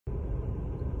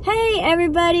Hey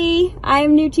everybody,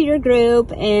 I'm new to your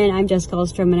group and I'm Jessica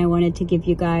Alstrom, and I wanted to give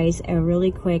you guys a really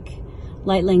quick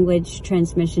light language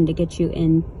transmission to get you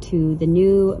into the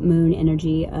new moon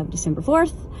energy of December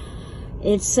 4th.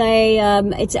 It's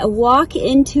a walk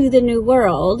into the new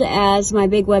world, as my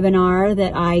big webinar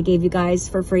that I gave you guys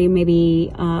for free.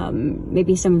 Maybe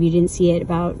some of you didn't see it,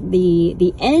 about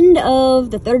the end of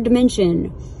the third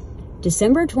dimension.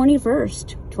 December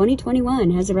 21st,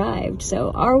 2021 has arrived. So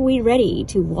are we ready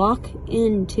to walk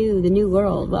into the new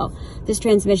world? Well, this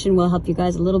transmission will help you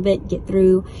guys a little bit get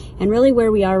through. And really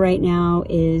where we are right now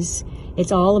is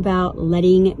it's all about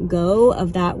letting go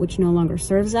of that which no longer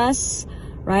serves us,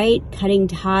 right? Cutting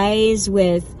ties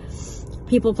with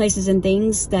people, places, and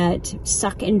things that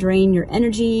suck and drain your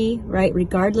energy, right?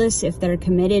 Regardless if they're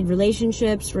committed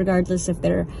relationships, regardless if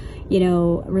they're,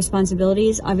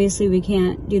 responsibilities. Obviously, we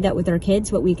can't do that with our kids,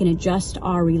 but we can adjust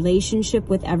our relationship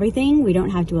with everything. We don't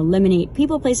have to eliminate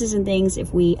people, places, and things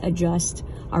if we adjust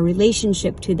our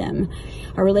relationship to them.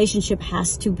 Our relationship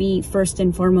has to be first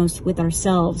and foremost with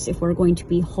ourselves if we're going to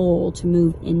be whole to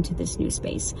move into this new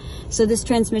space. So this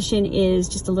transmission is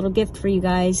just a little gift for you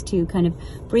guys to kind of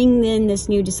bring in this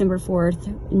new December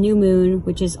 4th new moon,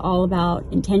 which is all about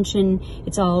intention.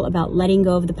 It's all about letting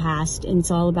go of the past, and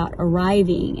it's all about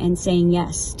arriving and saying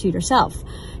yes to yourself.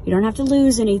 You don't have to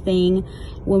lose anything.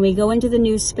 When we go into the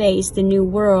new space, the new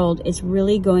world, it's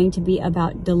really going to be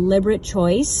about deliberate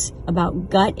choice, about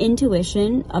gut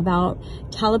intuition, about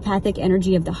telepathic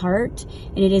energy of the heart.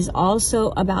 And it is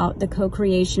also about the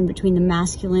co-creation between the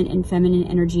masculine and feminine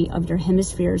energy of your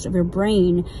hemispheres of your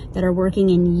brain that are working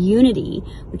in unity,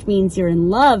 which means you're in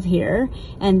love here,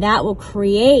 and that will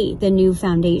create the new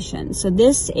foundation. So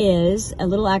this is a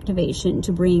little activation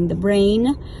to bring the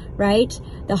brain, right,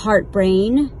 the heart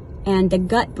brain and the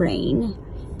gut brain,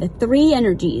 the three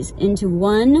energies, into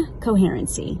one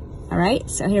coherency. All right,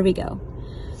 so here we go.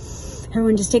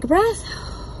 Everyone just take a breath.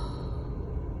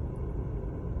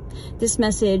 This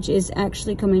message is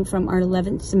actually coming from our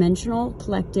 11th dimensional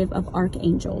collective of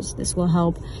Archangels. This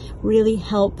will really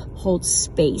help hold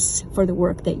space for the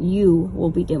work that you will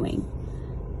be doing.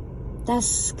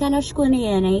 Tas kanos ko na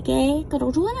yan ay kay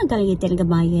karuruan ang kaligitan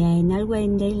gamay na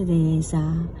alwayn dahil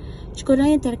desa. Skoda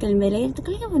yan terkalmele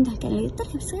takliya pun takali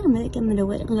terkip sa mereka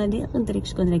mendapat ngeladi akan terik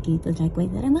skoda lagi itu lagi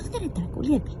dari makar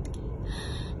terkuliah bit.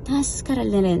 Tas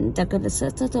karalen takabasa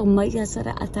to maya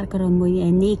sara atar karomoy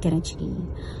ni kanachki.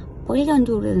 Poigan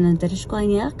dulu na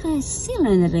terskoanya ka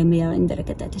silan remia indra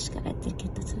kata taskara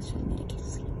terkita sa mereka.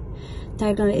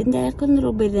 Targal indra kun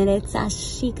rubedene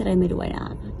sashi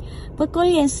kramirwana.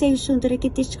 Pagkolyan say sundara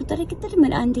kitish kutara kitar mer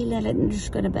andila la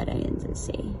nuskara barayan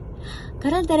say.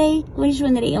 Karal dare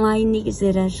kunishwandare amai ni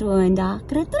kisera shwanda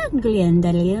kratra gulyan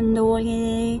dale no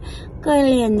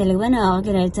kolyan dale wana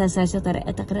kara sa tara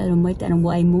atakra moita no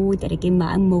boy mu tare ke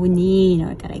ma mo ni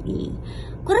no karagi.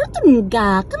 Kuratun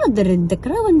ga kara dare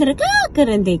dakra wandara ka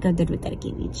karande ka daru tare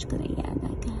ke vich kunayana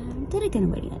ka tare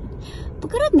kan bariya.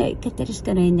 Pagkarat katarish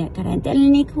kanayna karantel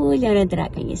ni kulyan dra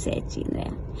ka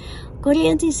yesechinra.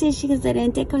 Korean se shi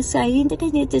zarente ka sai inte ka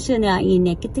nete sona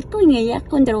ine kitir ko nya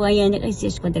kondrawaya ne ka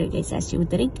sis kondra ka sa shi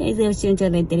utare ka ze shi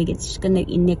ntore tere ke skana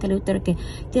ine ka utar ke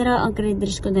tera ankre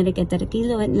drish kondra ke tar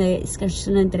kilo ne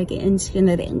skashna tere ke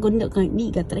enskna re gondo ka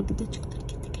ni ga tar ke chukra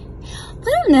ke ke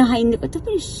pero na hain ko to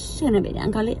prishna be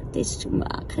ankale tes ma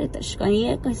kreta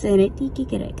shkani ka sene ti ki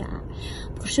kere ka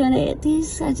pushone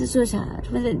tis sa so sa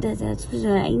da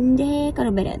pushona inde ka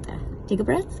berata. Take a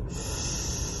breath.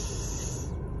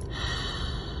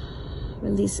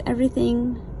 Release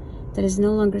everything that is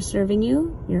no longer serving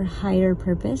you, your higher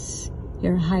purpose,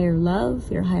 your higher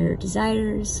love, your higher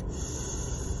desires.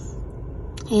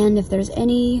 And if there's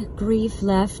any grief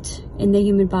left in the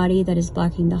human body that is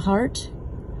blocking the heart,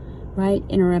 right,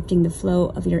 interrupting the flow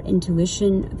of your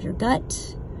intuition, of your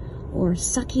gut, or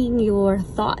sucking your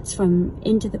thoughts from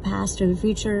into the past or the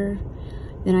future,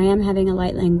 then I am having a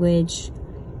light language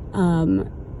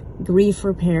grief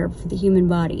repair for the human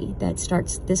body that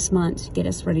starts this month to get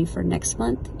us ready for next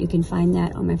month. You can find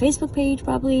that on my Facebook page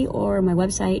probably, or my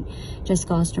website,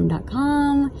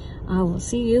 jessicaalstrom.com. I will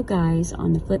see you guys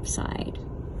on the flip side.